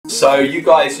So you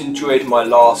guys enjoyed my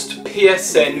last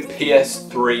PSN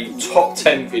PS3 top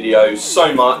 10 video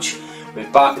so much. We're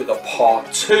back with a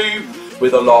part 2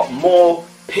 with a lot more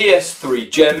PS3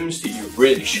 gems that you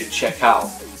really should check out.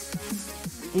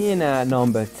 In at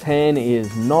number 10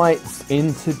 is Nights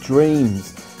into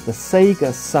Dreams, the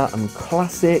Sega Saturn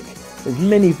classic. There's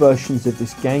many versions of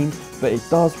this game, but it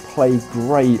does play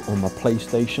great on the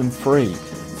PlayStation 3.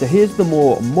 So here's the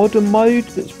more modern mode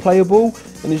that's playable,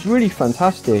 and it's really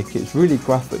fantastic. It's really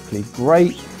graphically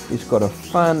great, it's got a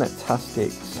fantastic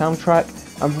soundtrack,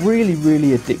 and really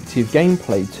addictive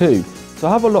gameplay too. So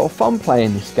I have a lot of fun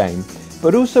playing this game.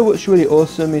 But also what's really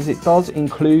awesome is it does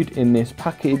include in this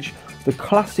package the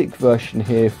classic version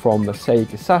here from the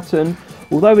Sega Saturn.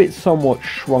 Although it's somewhat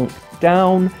shrunk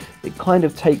down, it kind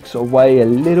of takes away a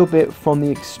little bit from the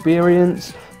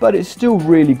experience, but it's still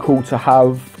really cool to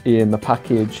have in the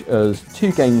package as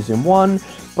 2 games in one.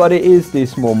 But it is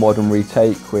this more modern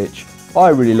retake, which I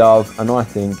really love and I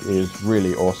think is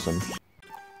really awesome.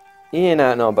 In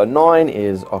at number 9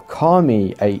 is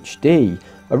Okami HD,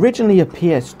 originally a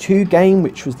PS2 game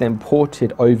which was then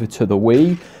ported over to the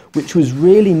Wii, which was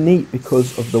really neat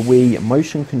because of the Wii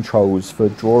motion controls for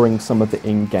drawing some of the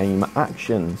in-game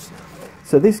actions.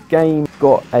 So this game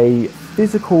got a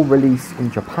physical release in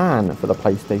Japan for the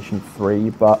PlayStation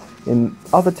 3, but in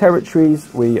other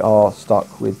territories we are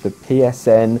stuck with the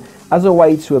PSN as a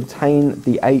way to obtain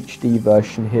the HD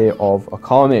version here of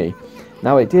Okami.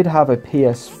 Now it did have a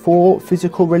PS4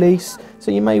 physical release,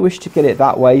 so you may wish to get it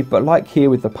that way, but like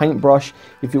here with the paintbrush,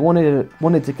 if you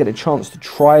wanted to get a chance to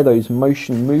try those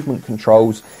motion movement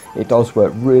controls, it does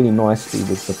work really nicely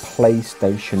with the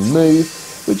PlayStation Move,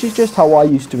 which is just how I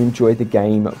used to enjoy the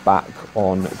game back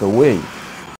on the Wii.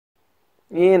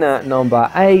 In at number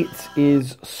 8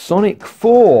 is Sonic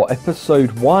 4,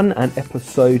 Episode 1 and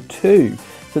Episode 2.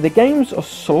 So the games are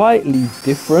slightly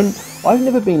different. I've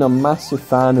never been a massive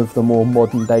fan of the more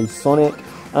modern day Sonic,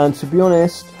 and to be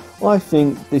honest, I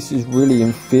think this is really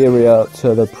inferior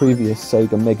to the previous Sega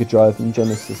Megadrive and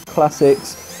Genesis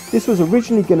classics. This was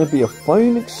originally going to be a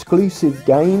phone exclusive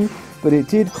game, but it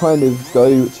did kind of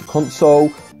go to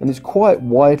console and is quite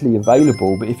widely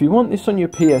available. But if you want this on your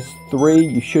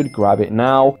PS3, you should grab it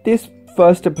now. This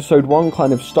first Episode 1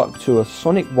 kind of stuck to a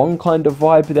Sonic 1 kind of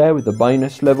vibe there with the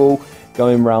bonus level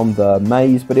going around the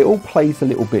maze, but it all plays a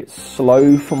little bit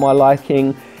slow for my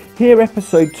liking. Here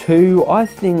Episode 2, I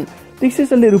think this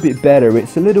is a little bit better.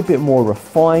 It's a little bit more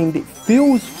refined. It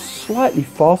feels slightly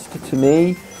faster to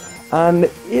me, and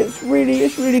it's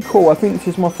really cool. I think this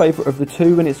is my favourite of the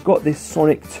two, and it's got this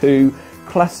Sonic 2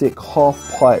 classic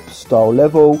half-pipe style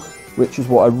level, which is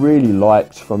what I really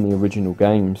liked from the original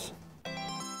games.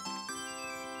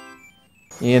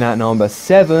 In at number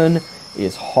 7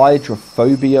 is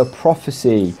Hydrophobia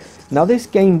Prophecy. Now this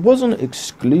game wasn't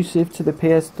exclusive to the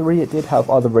PS3, it did have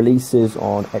other releases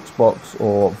on Xbox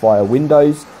or via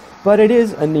Windows, but it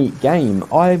is a neat game.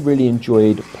 I really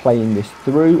enjoyed playing this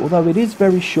through, although it is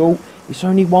very short. It's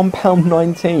only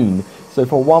 £1.19, so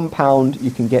for £1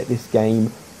 you can get this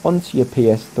game onto your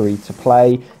PS3 to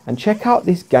play, and check out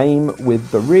this game with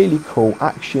the really cool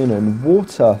action and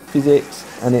water physics,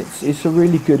 and it's a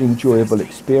really good enjoyable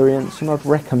experience, and I'd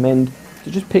recommend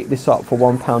to just pick this up for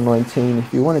 £1.19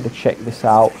 if you wanted to check this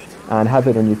out and have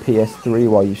it on your PS3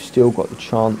 while you've still got the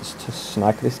chance to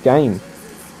snag this game.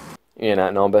 In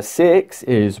at number 6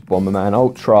 is Bomberman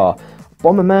Ultra.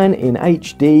 Bomberman in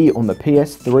HD on the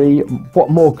PS3, what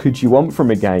more could you want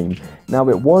from a game? Now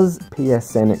it was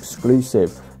PSN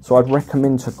exclusive, so I'd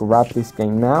recommend to grab this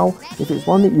game now if it's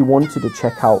one that you wanted to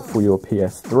check out for your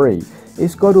PS3.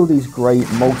 It's got all these great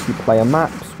multiplayer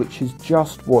maps, which is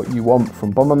just what you want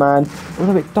from Bomberman,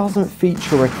 although it doesn't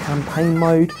feature a campaign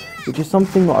mode, which is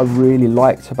something that I really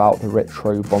liked about the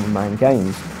retro Bomberman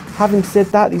games. Having said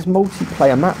that, these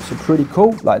multiplayer maps are pretty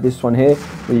cool, like this one here,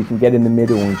 where you can get in the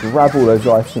middle and grab all those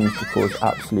items to cause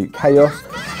absolute chaos,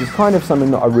 which is kind of something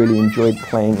that I really enjoyed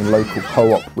playing in local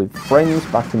co-op with friends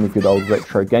back in the good old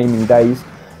retro gaming days.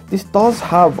 This does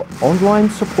have online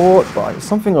support, but it's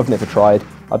something I've never tried.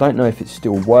 I don't know if it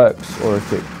still works or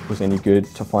if it was any good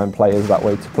to find players that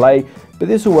way to play, but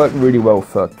this will work really well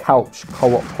for couch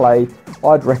co-op play.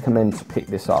 I'd recommend to pick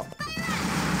this up.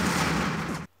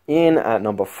 In at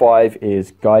number 5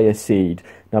 is Gaia Seed.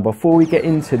 Now before we get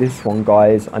into this one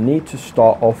guys, I need to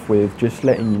start off with just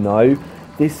letting you know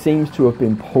this seems to have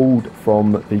been pulled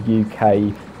from the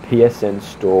UK PSN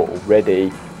store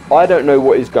already. I don't know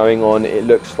what is going on. It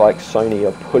looks like Sony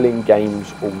are pulling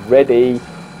games already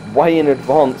way in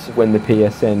advance of when the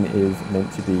PSN is meant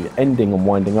to be ending and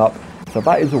winding up. So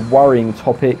that is a worrying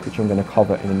topic which I'm going to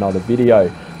cover in another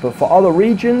video. But for other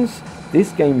regions,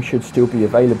 this game should still be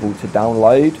available to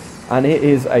download, and it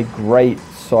is a great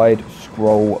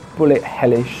side-scroll bullet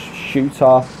hellish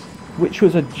shooter, which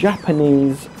was a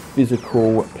Japanese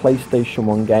physical PlayStation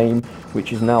 1 game,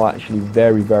 which is now actually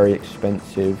very, very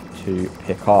expensive to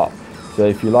pick up. So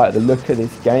if you like the look of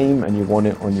this game and you want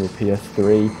it on your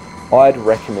PS3, I'd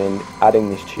recommend adding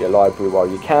this to your library while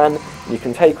you can. You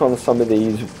can take on some of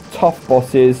these tough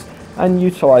bosses and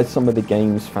utilise some of the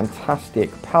game's fantastic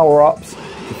power-ups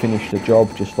to finish the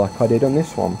job, just like I did on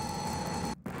this one.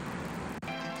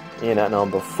 In at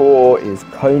number 4 is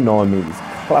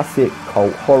Konami's classic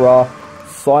cult horror,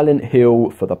 Silent Hill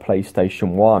for the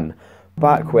PlayStation 1.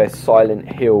 Back where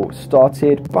Silent Hill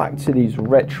started, back to these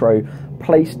retro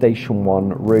PlayStation 1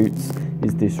 roots,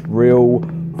 is this real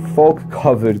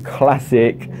fog-covered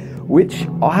classic, which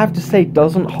I have to say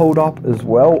doesn't hold up as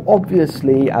well,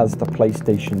 obviously, as the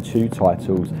PlayStation 2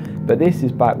 titles. But this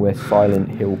is back where Silent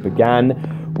Hill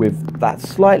began, with that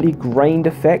slightly grained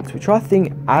effect, which I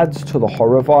think adds to the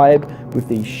horror vibe, with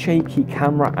these shaky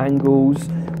camera angles,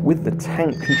 with the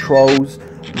tank controls,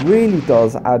 really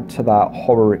does add to that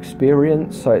horror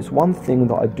experience. So it's one thing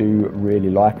that I do really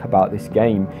like about this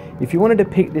game. If you wanted to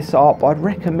pick this up, I'd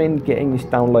recommend getting this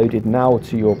downloaded now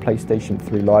to your PlayStation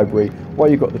 3 library while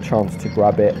you've got the chance to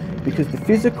grab it, because the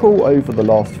physical over the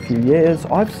last few years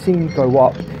I've seen go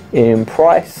up in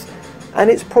price, and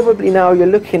it's probably now you're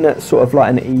looking at sort of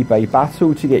like an eBay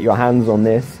battle to get your hands on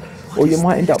this, or you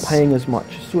might end up paying as much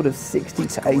as sort of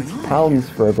 £60 to £80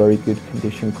 for a very good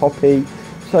condition copy.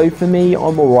 So for me,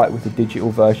 I'm alright with the digital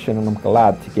version, and I'm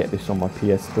glad to get this on my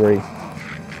PS3.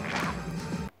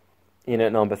 In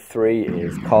at number 3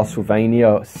 is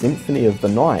Castlevania Symphony of the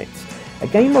Night, a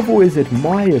game I've always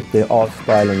admired the art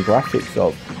style and graphics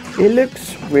of. It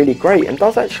looks really great and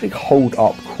does actually hold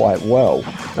up quite well.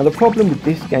 Now the problem with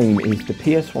this game is the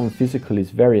PS1 physical is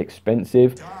very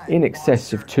expensive, in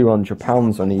excess of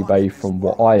 £200 on eBay from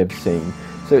what I have seen.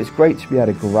 So it's great to be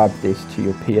able to grab this to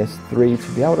your PS3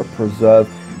 to be able to preserve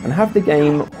and have the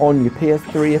game on your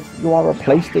PS3 if you are a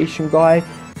PlayStation guy.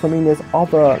 So I mean, there's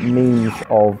other means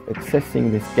of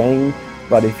accessing this game,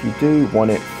 but if you do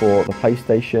want it for the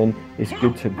PlayStation, it's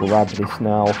good to grab this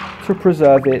now to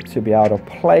preserve it, to be able to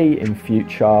play in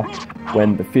future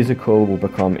when the physical will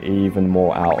become even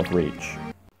more out of reach.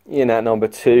 In at number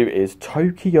 2 is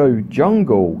Tokyo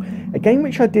Jungle, a game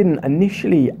which I didn't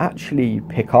initially actually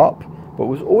pick up, but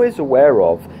was always aware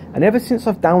of, and ever since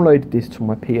I've downloaded this to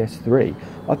my PS3,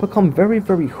 I've become very,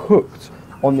 very hooked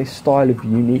on this style of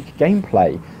unique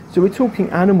gameplay. So we're talking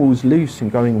animals loose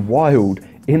and going wild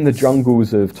in the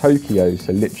jungles of Tokyo,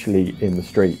 so literally in the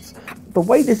streets. The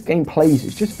way this game plays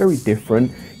is just very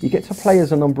different. You get to play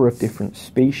as a number of different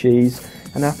species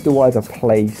and have to either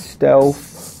play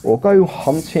stealth or go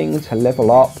hunting to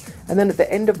level up, and then at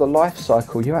the end of the life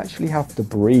cycle you actually have to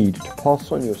breed to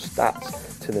pass on your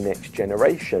stats to the next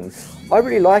generation. I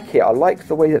really like it. I like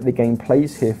the way that the game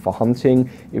plays here for hunting.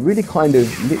 It really kind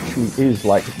of literally is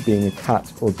like being a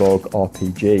cat or dog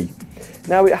RPG.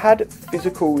 Now it had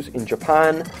physicals in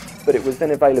Japan, but it was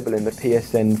then available in the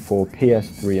PSN for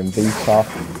PS3 and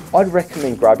Vita. I'd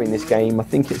recommend grabbing this game. I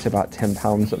think it's about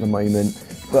 £10 at the moment,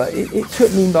 but it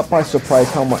took me by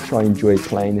surprise how much I enjoyed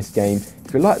playing this game.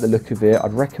 If you like the look of it,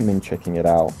 I'd recommend checking it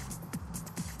out.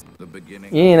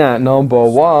 In at number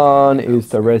 1 is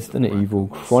the Resident Evil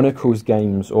Chronicles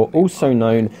games, or also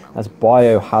known as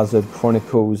Biohazard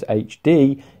Chronicles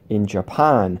HD in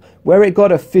Japan, where it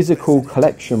got a physical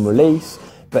collection release.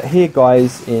 But here,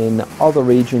 guys, in other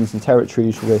regions and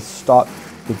territories, we're stuck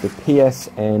with the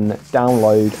PSN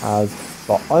download as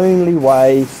the only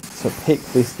way to pick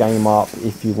this game up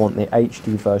if you want the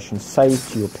HD version saved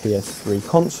to your PS3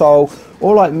 console.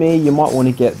 Or like me, you might want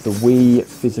to get the Wii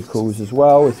physicals as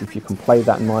well, as if you can play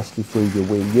that nicely through your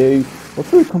Wii U, or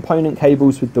through component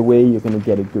cables with the Wii, you're going to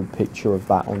get a good picture of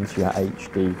that onto your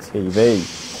HD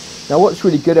TV. Now what's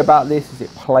really good about this is it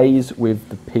plays with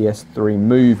the PS3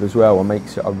 Move as well, and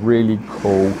makes it a really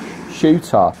cool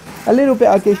shooter. A little bit,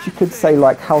 I guess you could say,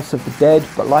 like House of the Dead,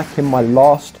 but like in my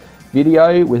last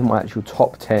video with my actual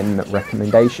top 10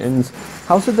 recommendations,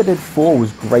 House of the Dead 4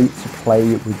 was great to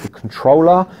play with the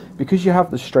controller because you have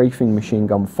the strafing machine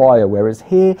gun fire, whereas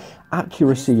here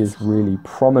accuracy is really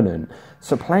prominent.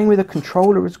 So playing with a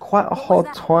controller is quite a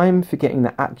hard time for getting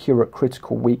the accurate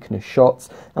critical weakness shots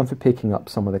and for picking up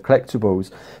some of the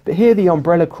collectibles. But here, the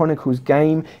Umbrella Chronicles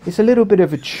game, it's a little bit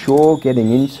of a chore getting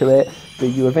into it, but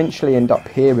you eventually end up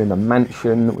here in the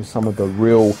mansion with some of the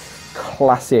real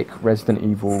classic Resident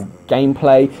Evil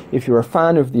gameplay. If you're a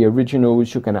fan of the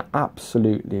originals, you're going to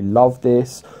absolutely love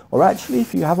this. Or actually,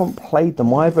 if you haven't played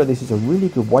them either, this is a really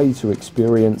good way to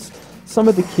experience some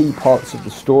of the key parts of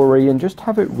the story and just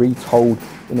have it retold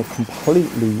in a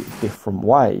completely different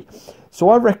way. So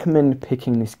I recommend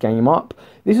picking this game up.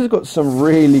 This has got some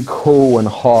really cool and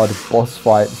hard boss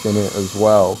fights in it as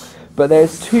well. But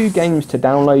there's 2 games to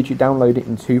download. You download it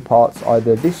in 2 parts.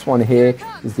 Either this one here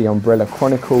is the Umbrella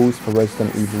Chronicles for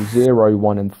Resident Evil 0,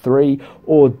 1 and 3,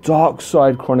 or Dark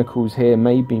Side Chronicles here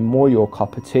may be more your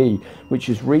cup of tea, which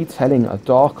is retelling a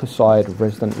darker side of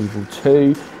Resident Evil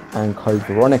 2 and Code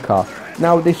Veronica.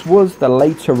 Now this was the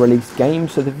later release game,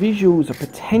 so the visuals are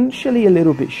potentially a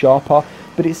little bit sharper,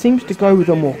 but it seems to go with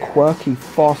a more quirky,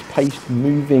 fast-paced,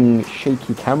 moving,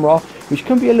 shaky camera, which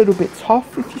can be a little bit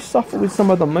tough if you suffer with some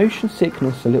of the motion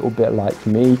sickness a little bit like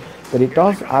me, but it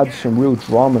does add some real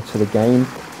drama to the game,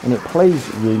 and it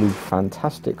plays really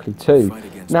fantastically too.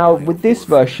 Now with this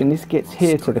version, this gets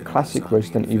here to the classic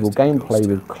Resident Evil gameplay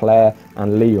with Claire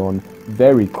and Leon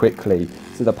very quickly.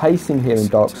 So the pacing here in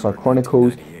Dark Side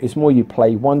Chronicles is more you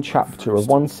play one chapter of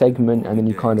one segment and then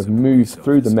you kind of move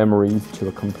through the memories to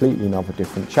a completely another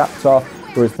different chapter,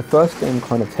 whereas the first game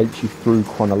kind of takes you through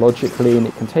chronologically, and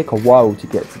it can take a while to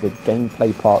get to the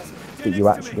gameplay parts that you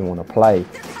actually want to play.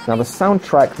 Now the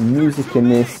soundtrack music in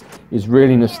this is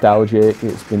really nostalgic.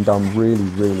 It's been done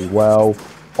really well.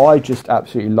 I just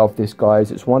absolutely love this,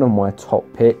 guys. It's one of my top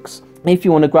picks. If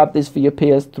you want to grab this for your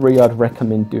PS3, I'd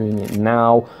recommend doing it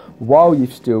now while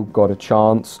you've still got a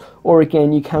chance, or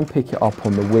again you can pick it up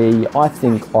on the Wii. I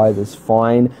think either's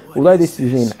fine. Although this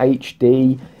is in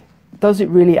HD, does it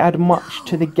really add much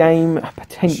to the game?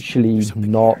 Potentially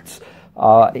not.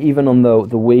 Even on the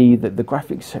Wii, the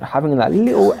graphics having that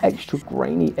little extra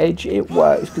grainy edge, it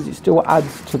works because it still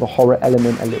adds to the horror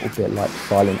element a little bit like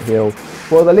Silent Hill.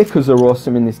 Well, the lickers are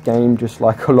awesome in this game, just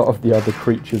like a lot of the other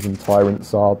creatures and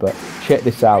tyrants are, but check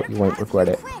this out, you won't regret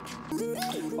it.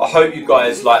 I hope you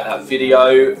guys like that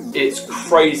video. It's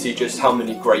crazy just how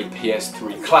many great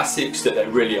PS3 classics that there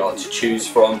really are to choose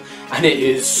from, and it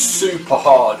is super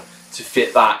hard to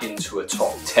fit that into a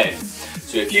top 10.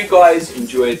 So if you guys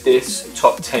enjoyed this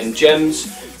top 10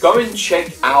 gems, go and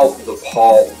check out the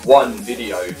part 1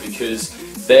 video, because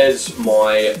there's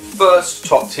my first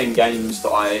top 10 games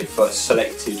that I first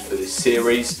selected for this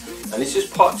series, and this is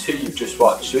part 2 you've just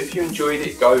watched. So if you enjoyed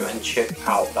it, go and check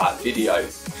out that video.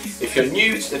 If you're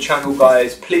new to the channel,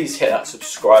 guys, please hit that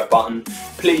subscribe button,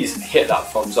 please hit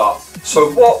that thumbs up.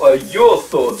 So what are your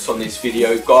thoughts on this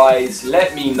video, guys?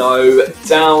 Let me know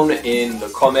down in the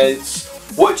comments.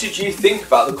 What did you think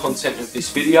about the content of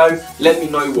this video? Let me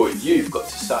know what you've got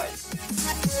to say.